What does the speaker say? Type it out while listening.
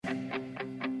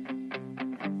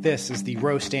This is the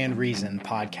Roast and Reason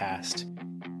podcast.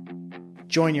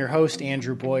 Join your host,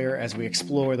 Andrew Boyer, as we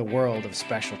explore the world of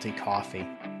specialty coffee.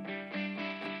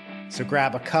 So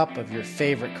grab a cup of your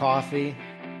favorite coffee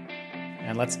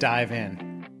and let's dive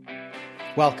in.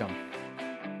 Welcome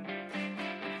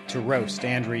to Roast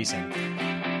and Reason.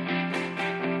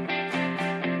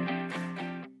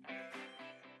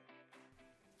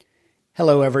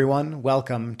 Hello, everyone.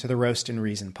 Welcome to the Roast and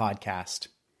Reason podcast.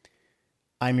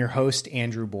 I'm your host,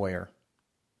 Andrew Boyer.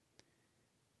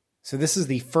 So this is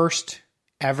the first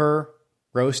ever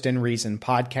Roast and Reason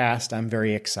podcast. I'm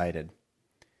very excited.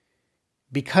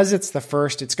 Because it's the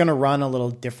first, it's going to run a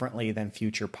little differently than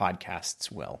future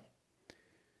podcasts will.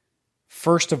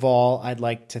 First of all, I'd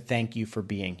like to thank you for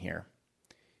being here.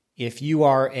 If you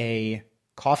are a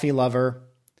coffee lover,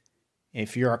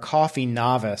 if you're a coffee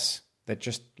novice that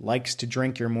just likes to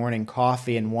drink your morning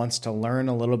coffee and wants to learn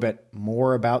a little bit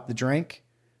more about the drink,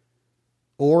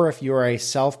 or if you're a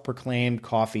self-proclaimed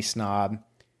coffee snob,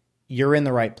 you're in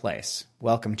the right place.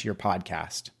 Welcome to your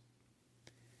podcast.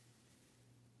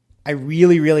 I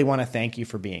really want to thank you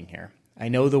for being here. I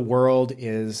know the world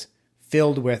is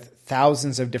filled with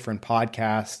thousands of different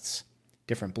podcasts,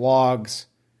 different blogs,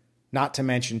 not to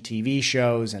mention TV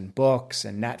shows and books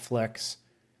and Netflix.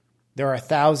 There are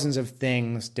thousands of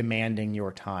things demanding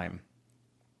your time.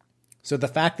 So the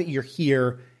fact that you're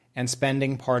here and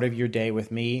spending part of your day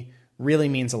with me really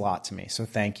means a lot to me, so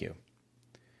thank you.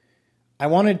 I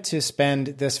wanted to spend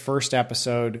this first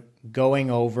episode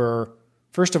going over,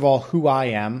 first of all, who I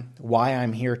am, why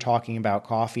I'm here talking about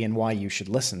coffee, and why you should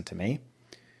listen to me,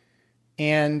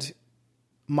 and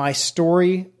my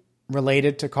story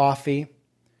related to coffee,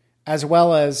 as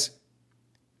well as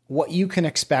what you can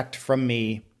expect from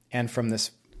me and from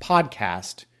this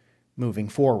podcast moving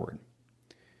forward.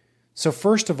 So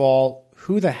first of all,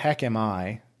 who the heck am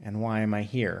I and why am I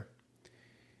here?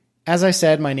 As I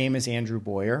said, my name is Andrew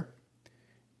Boyer,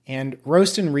 and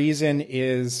Roast and Reason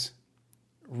is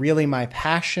really my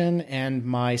passion and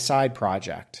my side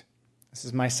project. This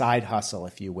is my side hustle,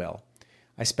 if you will.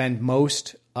 I spend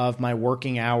most of my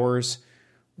working hours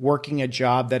working a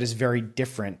job that is very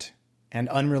different and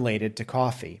unrelated to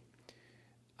coffee.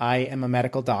 I am a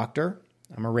medical doctor.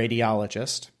 I'm a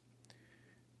radiologist.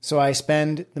 So I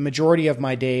spend the majority of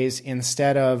my days,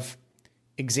 instead of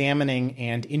examining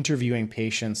and interviewing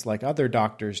patients like other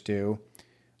doctors do,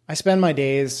 I spend my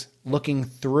days looking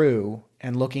through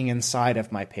and looking inside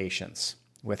of my patients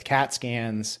with CAT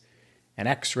scans and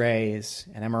X-rays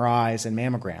and MRIs and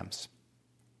mammograms.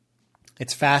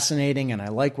 It's fascinating and I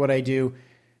like what I do,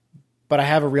 but I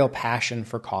have a real passion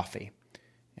for coffee,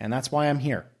 and that's why I'm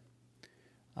here.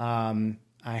 I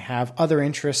have other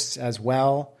interests as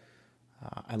well.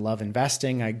 I love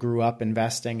investing. I grew up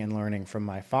investing and learning from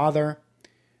my father.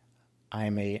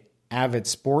 I'm an avid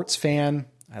sports fan.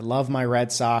 I love my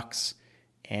Red Sox,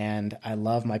 and I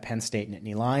love my Penn State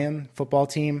Nittany Lion football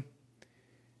team.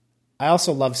 I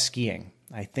also love skiing.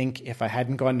 I think if I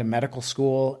hadn't gone to medical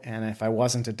school and if I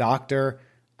wasn't a doctor,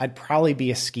 I'd probably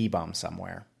be a ski bum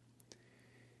somewhere.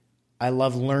 I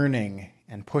love learning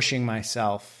and pushing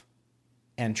myself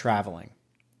and traveling.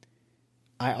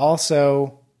 I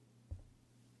also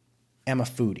am a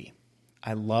foodie.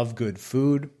 I love good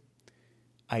food.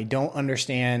 I don't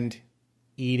understand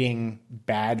eating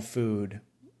bad food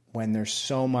when there's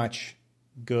so much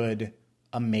good,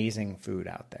 amazing food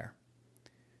out there.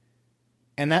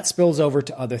 And that spills over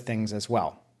to other things as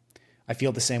well. I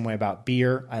feel the same way about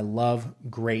beer. I love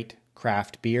great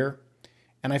craft beer.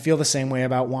 And I feel the same way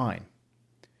about wine.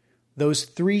 Those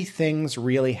three things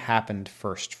really happened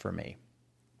first for me.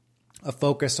 A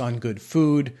focus on good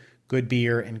food, good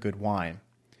beer, and good wine.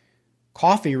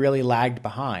 Coffee really lagged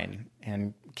behind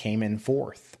and came in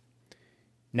fourth.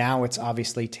 Now it's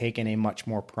obviously taken a much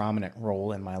more prominent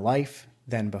role in my life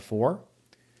than before,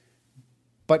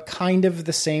 but kind of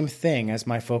the same thing as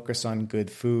my focus on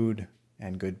good food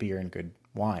and good beer and good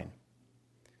wine.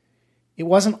 It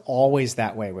wasn't always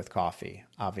that way with coffee,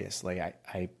 obviously.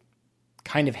 I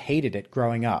kind of hated it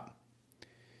growing up.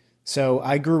 So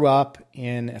I grew up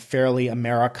in a fairly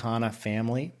Americana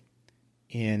family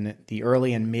in the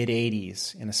early and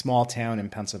mid-'80s in a small town in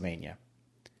Pennsylvania.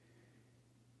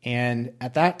 And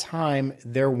at that time,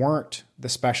 there weren't the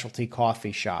specialty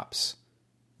coffee shops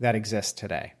that exist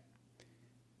today.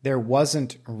 There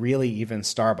wasn't really even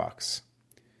Starbucks.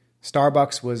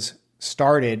 Starbucks was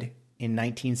started in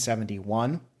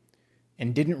 1971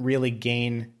 and didn't really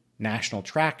gain national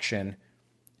traction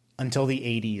until the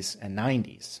 80s and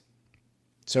 90s.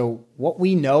 So what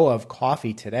we know of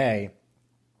coffee today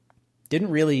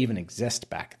didn't really even exist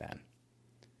back then.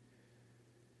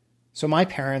 So my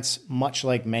parents, much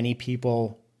like many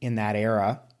people in that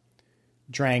era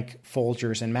drank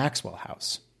Folgers and Maxwell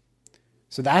House.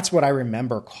 So that's what I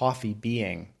remember coffee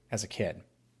being as a kid.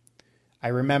 I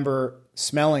remember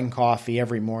smelling coffee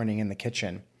every morning in the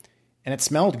kitchen, and it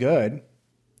smelled good.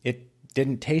 It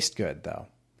didn't taste good, though.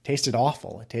 It tasted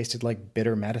awful. It tasted like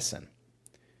bitter medicine.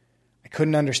 I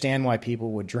couldn't understand why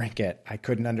people would drink it. I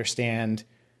couldn't understand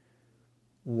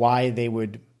why they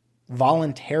would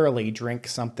voluntarily drink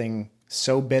something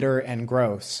so bitter and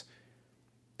gross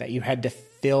that you had to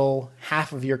fill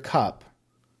half of your cup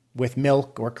with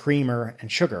milk or creamer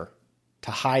and sugar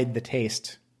to hide the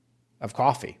taste of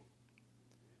coffee.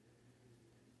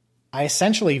 I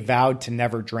essentially vowed to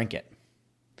never drink it,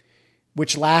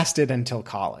 which lasted until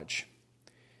college.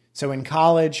 So in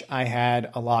college, I had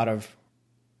a lot of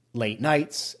late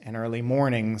nights and early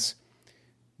mornings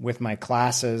with my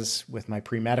classes, with my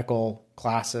pre-medical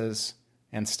classes,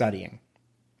 and studying.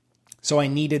 So I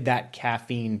needed that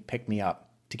caffeine pick-me-up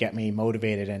to get me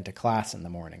motivated into class in the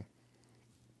morning.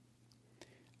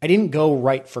 I didn't go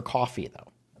right for coffee, though.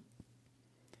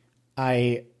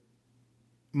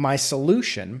 My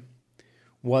solution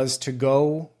was to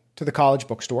go to the college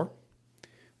bookstore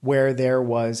where there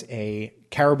was a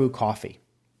Caribou Coffee.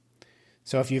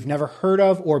 So if you've never heard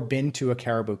of or been to a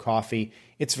Caribou Coffee,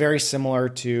 it's very similar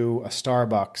to a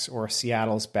Starbucks or a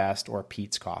Seattle's Best or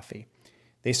Peet's Coffee.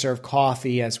 They serve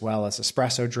coffee as well as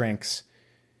espresso drinks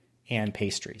and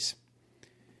pastries.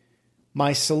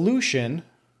 My solution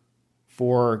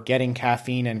for getting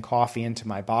caffeine and coffee into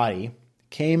my body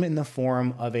came in the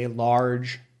form of a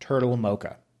large turtle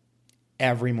mocha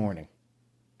every morning.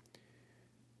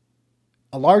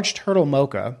 A large turtle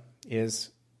mocha is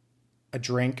a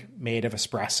drink made of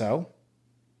espresso,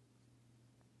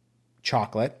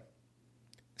 chocolate,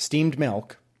 steamed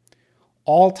milk,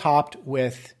 all topped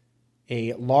with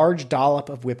a large dollop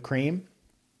of whipped cream,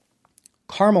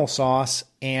 caramel sauce,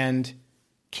 and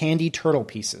candied turtle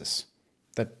pieces.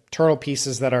 The turtle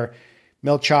pieces that are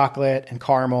milk chocolate and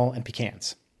caramel and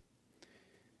pecans.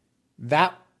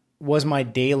 That was my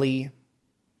daily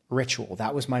ritual.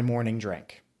 That was my morning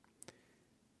drink.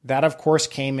 That, of course,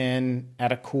 came in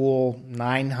at a cool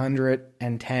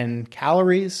 910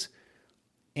 calories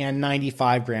and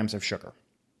 95 grams of sugar.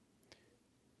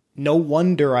 No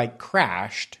wonder I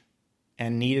crashed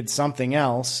and needed something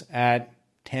else at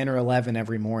 10 or 11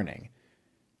 every morning.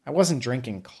 I wasn't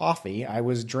drinking coffee. I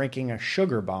was drinking a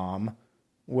sugar bomb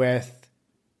with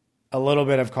a little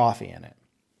bit of coffee in it.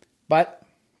 But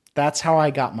that's how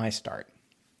I got my start.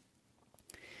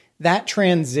 That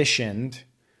transitioned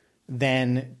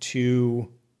then to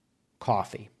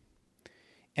coffee.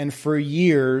 And for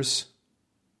years,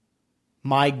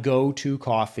 my go-to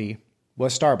coffee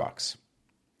was Starbucks.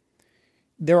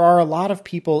 There are a lot of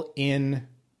people in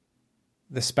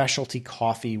the specialty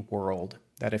coffee world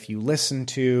that if you listen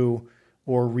to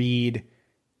or read,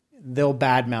 they'll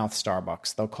badmouth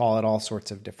Starbucks. They'll call it all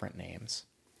sorts of different names.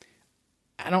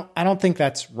 I don't think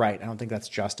that's right. I don't think that's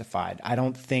justified. I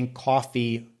don't think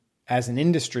coffee as an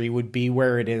industry would be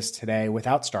where it is today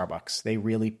without Starbucks. They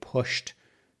really pushed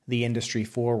the industry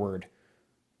forward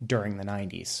during the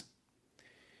 90s.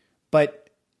 But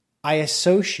I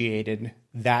associated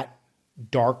that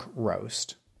dark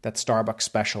roast that Starbucks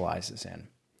specializes in,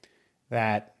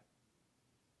 that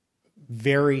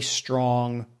very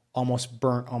strong, almost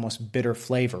burnt, almost bitter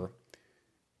flavor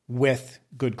with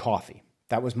good coffee.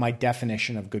 That was my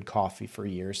definition of good coffee for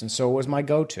years, and so it was my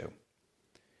go-to.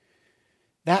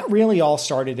 That really all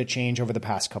started to change over the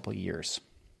past couple of years.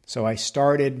 So I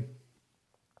started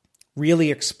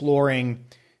really exploring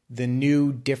the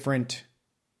new, different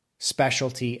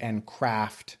specialty and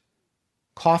craft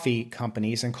coffee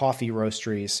companies and coffee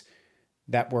roasteries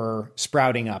that were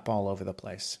sprouting up all over the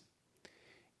place.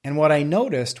 And what I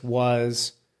noticed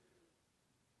was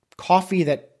coffee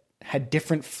that had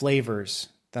different flavors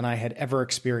than I had ever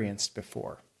experienced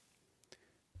before.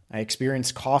 I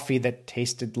experienced coffee that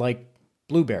tasted like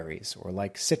blueberries or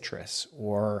like citrus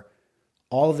or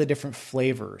all of the different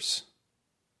flavors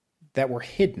that were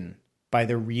hidden by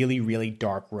the really, really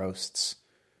dark roasts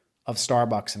of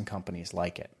Starbucks and companies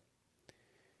like it.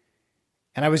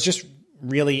 And I was just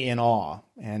really in awe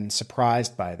and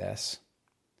surprised by this.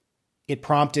 It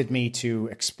prompted me to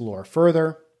explore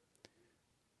further,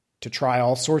 to try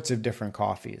all sorts of different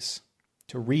coffees,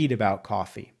 to read about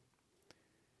coffee.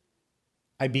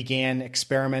 I began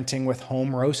experimenting with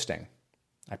home roasting.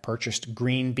 I purchased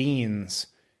green beans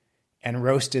and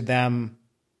roasted them,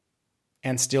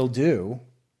 and still do,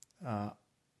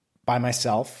 by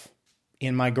myself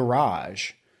in my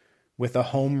garage with a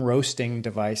home roasting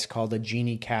device called a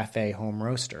Genie Cafe home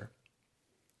roaster.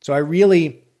 So I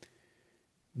really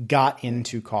got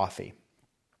into coffee.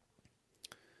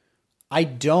 I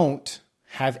don't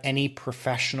have any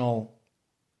professional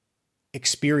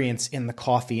experience in the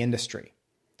coffee industry.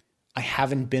 I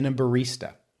haven't been a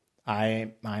barista.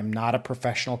 I'm not a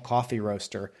professional coffee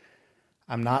roaster.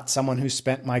 I'm not someone who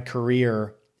spent my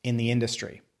career in the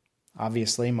industry.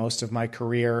 Obviously, most of my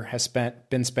career has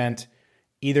been spent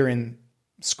either in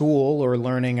school or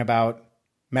learning about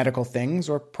medical things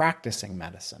or practicing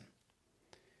medicine.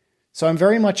 So I'm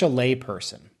very much a lay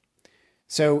person.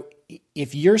 So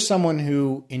if you're someone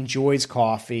who enjoys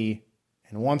coffee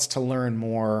and wants to learn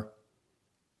more,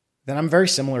 then I'm very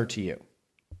similar to you.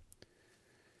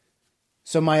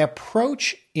 So my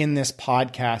approach in this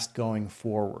podcast going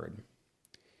forward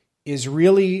is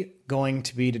really going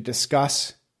to be to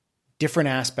discuss different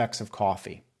aspects of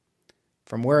coffee,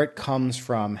 from where it comes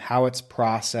from, how it's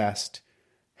processed,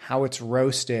 how it's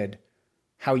roasted,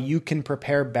 how you can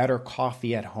prepare better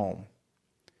coffee at home.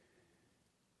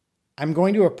 I'm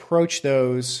going to approach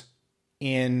those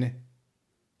in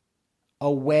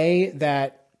a way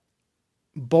that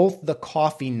both the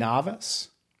coffee novice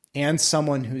and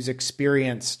someone who's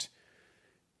experienced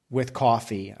with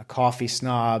coffee, a coffee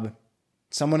snob,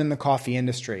 someone in the coffee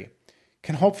industry,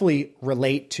 can hopefully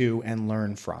relate to and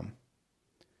learn from.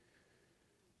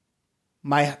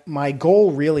 My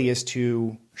goal really is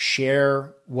to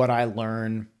share what I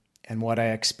learn and what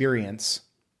I experience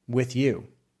with you.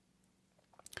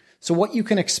 So what you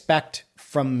can expect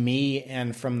from me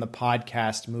and from the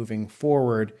podcast moving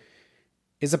forward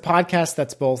is a podcast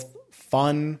that's both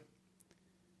fun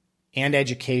and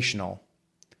educational,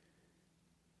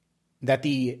 that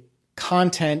the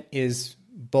content is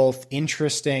both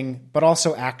interesting but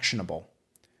also actionable.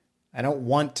 I don't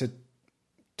want to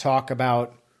talk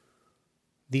about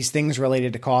these things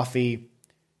related to coffee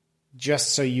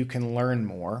just so you can learn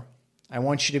more. I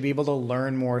want you to be able to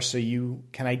learn more so you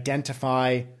can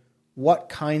identify what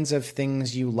kinds of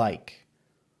things you like,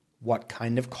 what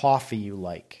kind of coffee you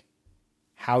like,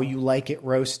 how you like it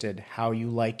roasted, how you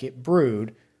like it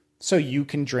brewed, so you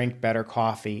can drink better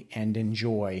coffee and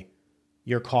enjoy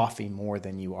your coffee more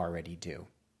than you already do.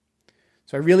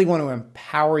 So I really want to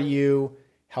empower you,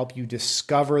 help you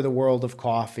discover the world of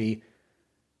coffee,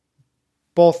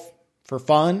 both for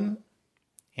fun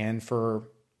and for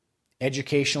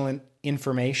educational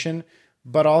information,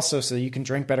 but also so you can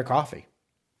drink better coffee.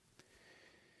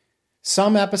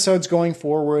 Some episodes going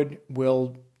forward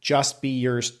will just be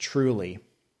yours truly,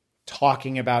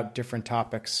 talking about different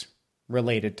topics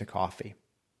related to coffee.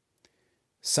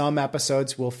 Some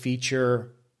episodes will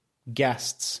feature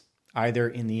guests, either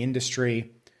in the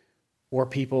industry or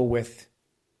people with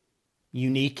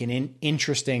unique and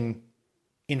interesting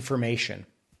information.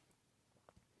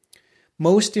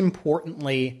 Most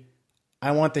importantly,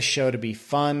 I want the show to be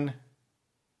fun,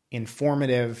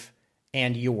 informative,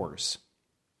 and yours.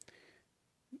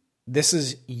 This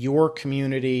is your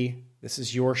community. This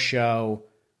is your show.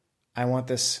 I want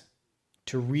this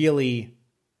to really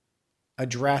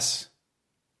address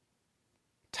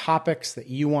topics that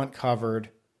you want covered,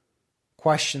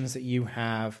 questions that you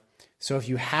have. So if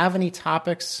you have any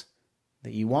topics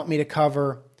that you want me to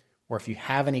cover, or if you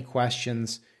have any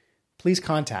questions, please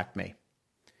contact me.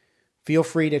 Feel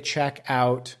free to check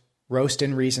out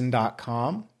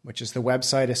roastandreason.com, which is the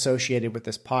website associated with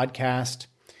this podcast.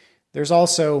 There's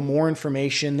also more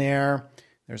information there.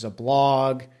 There's a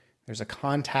blog, there's a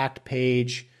contact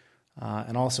page,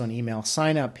 and also an email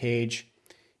sign-up page.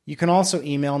 You can also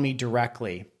email me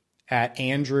directly at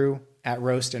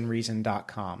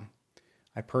andrew@roastandreason.com.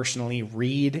 I personally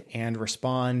read and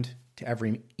respond to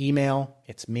every email.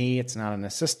 It's me, it's not an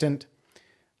assistant.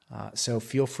 So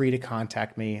feel free to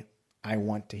contact me. I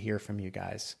want to hear from you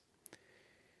guys.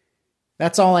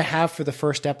 That's all I have for the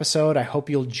first episode. I hope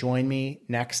you'll join me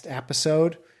next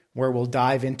episode where we'll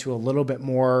dive into a little bit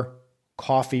more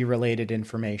coffee-related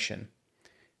information.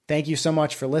 Thank you so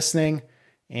much for listening,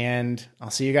 and I'll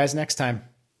see you guys next time.